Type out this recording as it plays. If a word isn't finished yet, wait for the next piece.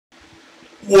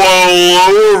Well,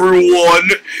 hello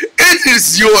everyone, it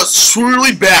is yours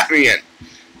truly, Batman,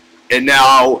 and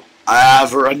now I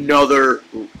have another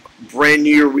brand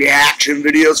new reaction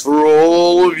videos for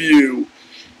all of you.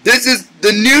 This is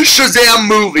the new Shazam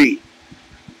movie.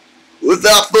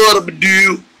 Without further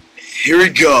ado, here we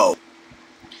go.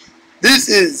 This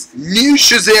is new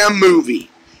Shazam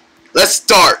movie. Let's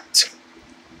start.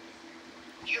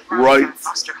 Right.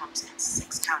 Foster homes in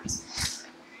 6 counties.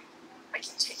 I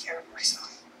can take care of myself.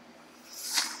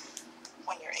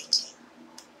 When you're 18,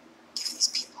 give these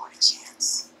people a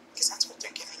chance, because that's what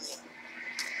they're giving you.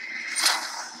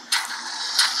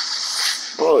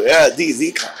 Oh yeah,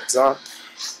 DZ comics, huh?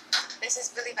 This is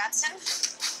Billy Batson.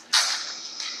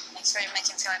 Make sure you make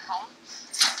him feel at home.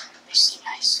 They seem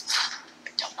nice,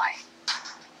 but don't lie.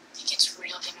 He gets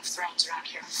real Game of Thrones around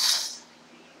here.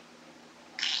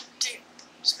 Dude,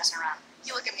 just messing around.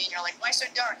 You look at me and you're like, why so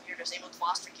dark? You're a disabled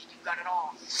foster kid. You've got it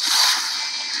all.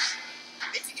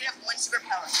 If you could have one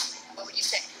superpower, what would you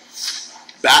take?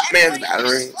 Batman's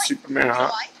battering Superman,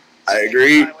 huh? I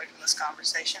agree. Away from this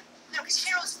conversation. No, because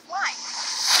heroes fly.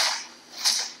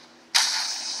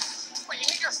 What, you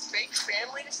need your fake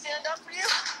family to stand up for you?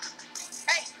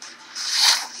 Hey.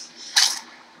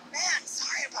 Man,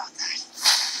 sorry about that.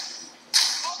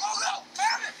 Go!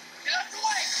 Grab it! Get out of the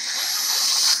way!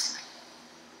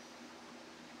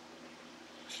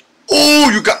 Oh,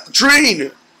 you got the train!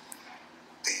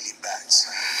 Daily bats.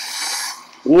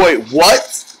 Wait,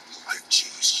 what? I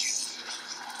choose you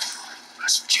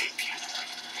as champion.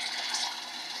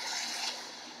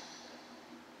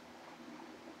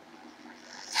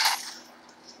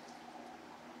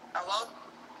 Hello?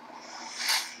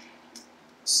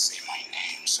 Say my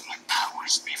name so my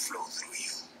powers may flow through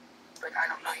you. But I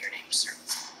don't know your name, sir.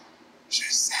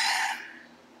 Shazam.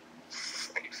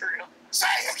 Are you for real? Say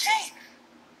it again.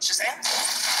 Shazam?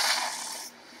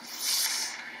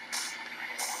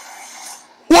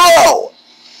 Whoa!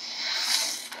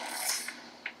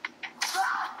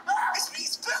 It's me,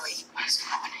 it's Billy. What's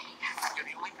happening? You're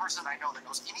the only person I know that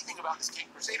knows anything about this King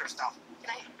Crusader stuff.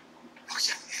 Can I? Oh,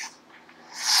 yeah.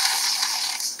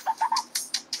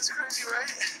 That's crazy,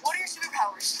 right? What are your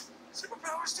superpowers?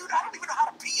 Superpowers, dude? I don't even know how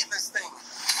to be in this thing.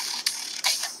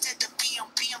 AM to the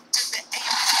BM, BM to the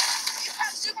AM. You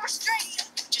have super strength.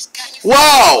 Just got you.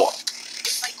 Wow!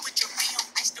 If I quit your BM,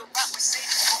 I still rock with Satan.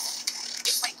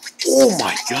 If I quit this, Oh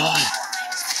my god.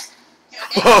 You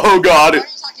okay? Oh god. Why are you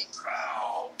talking?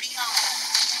 Oh, BM.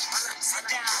 Sit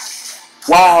down.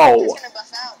 Wow. He's gonna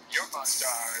buff out. Your fun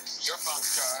starts. Your fun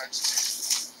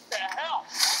starts. The hell?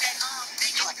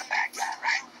 You're like a bad guy,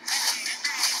 right?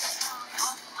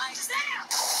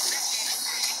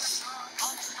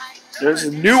 There's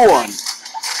a new one.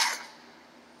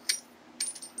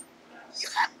 You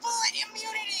have bullet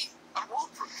immunity. I'm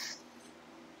bulletproof.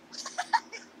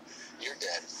 You're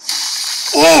dead.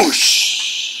 Oh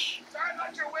shh. Sorry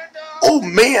about your window. Oh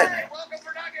man. Hey, welcome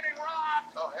for not getting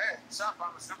robbed. Oh hey, what's up?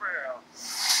 I'm a superhero.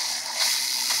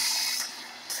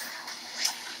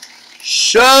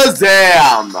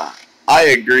 Shazam! I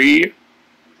agree.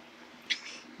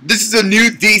 This is a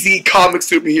new DC comic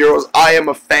superheroes I am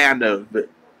a fan of.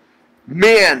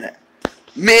 Man,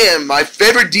 my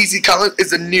favorite DC comic is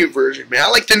the new version. Man, I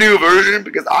like the new version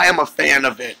because I am a fan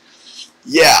of it.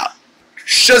 Yeah.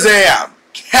 Shazam!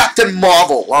 Captain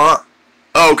Marvel, huh?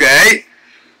 Okay.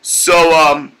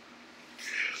 So,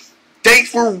 thanks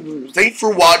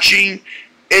for watching,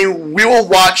 and we will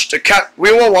watch the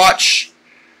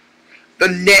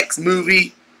next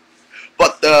movie,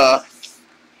 but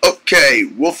okay,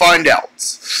 we'll find out.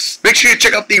 Make sure you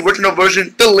check out the original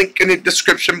version, the link in the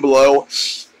description below.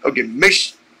 Okay, make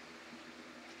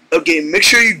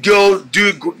sure you go do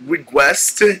a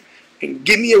request and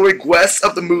give me a request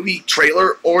of the movie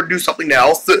trailer or do something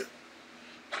else.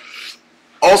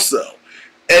 Also,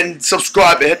 and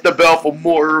subscribe and hit the bell for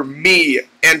more of me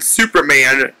and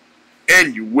Superman,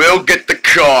 and you will get the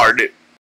card.